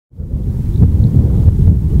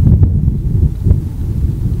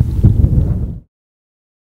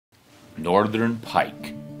Northern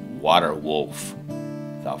pike, water wolf,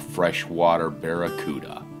 the freshwater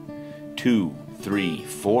barracuda, 2, 3,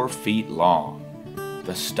 4 feet long,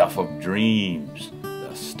 the stuff of dreams,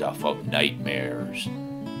 the stuff of nightmares.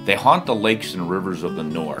 They haunt the lakes and rivers of the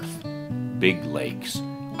north, big lakes,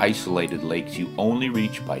 isolated lakes you only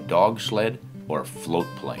reach by dog sled or float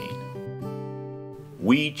plane.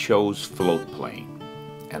 We chose float plane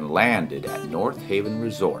and landed at North Haven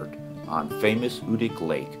Resort on famous Utik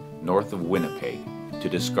Lake north of Winnipeg to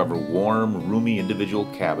discover warm, roomy individual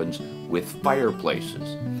cabins with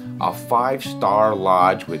fireplaces, a 5-star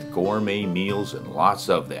lodge with gourmet meals and lots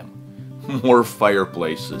of them, more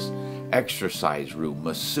fireplaces, exercise room,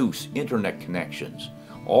 masseuse, internet connections,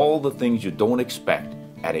 all the things you don't expect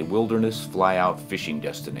at a wilderness fly-out fishing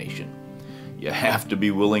destination. You have to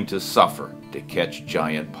be willing to suffer to catch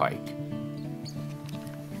giant pike.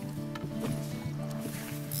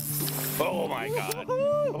 Oh my God.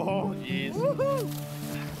 Oh jeez.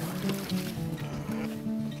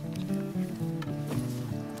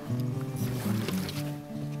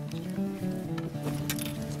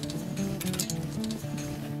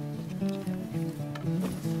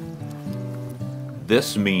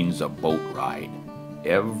 This means a boat ride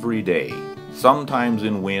every day, sometimes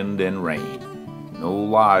in wind and rain. No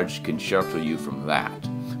lodge can shelter you from that.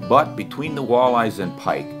 But between the walleyes and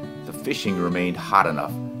pike, the fishing remained hot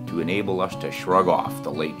enough to enable us to shrug off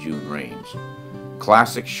the late June rains.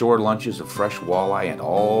 Classic shore lunches of fresh walleye and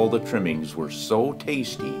all the trimmings were so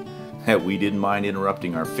tasty that we didn't mind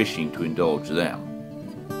interrupting our fishing to indulge them.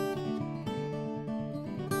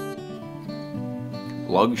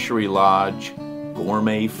 Luxury lodge,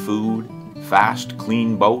 gourmet food, fast,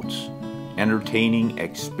 clean boats, entertaining,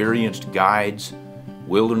 experienced guides,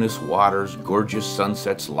 wilderness waters, gorgeous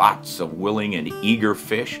sunsets, lots of willing and eager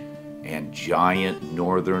fish, and giant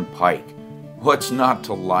northern pike. What's not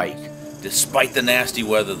to like? Despite the nasty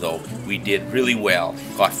weather though, we did really well.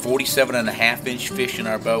 Caught 47.5-inch fish in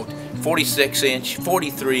our boat, 46-inch,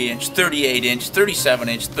 43-inch, 38-inch,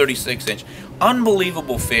 37-inch, 36-inch.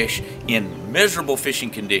 Unbelievable fish in miserable fishing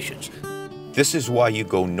conditions. This is why you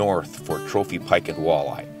go north for trophy pike and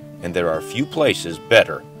walleye, and there are few places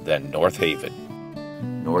better than North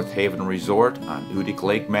Haven. North Haven Resort on Utik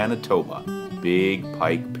Lake, Manitoba. Big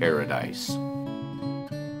pike paradise.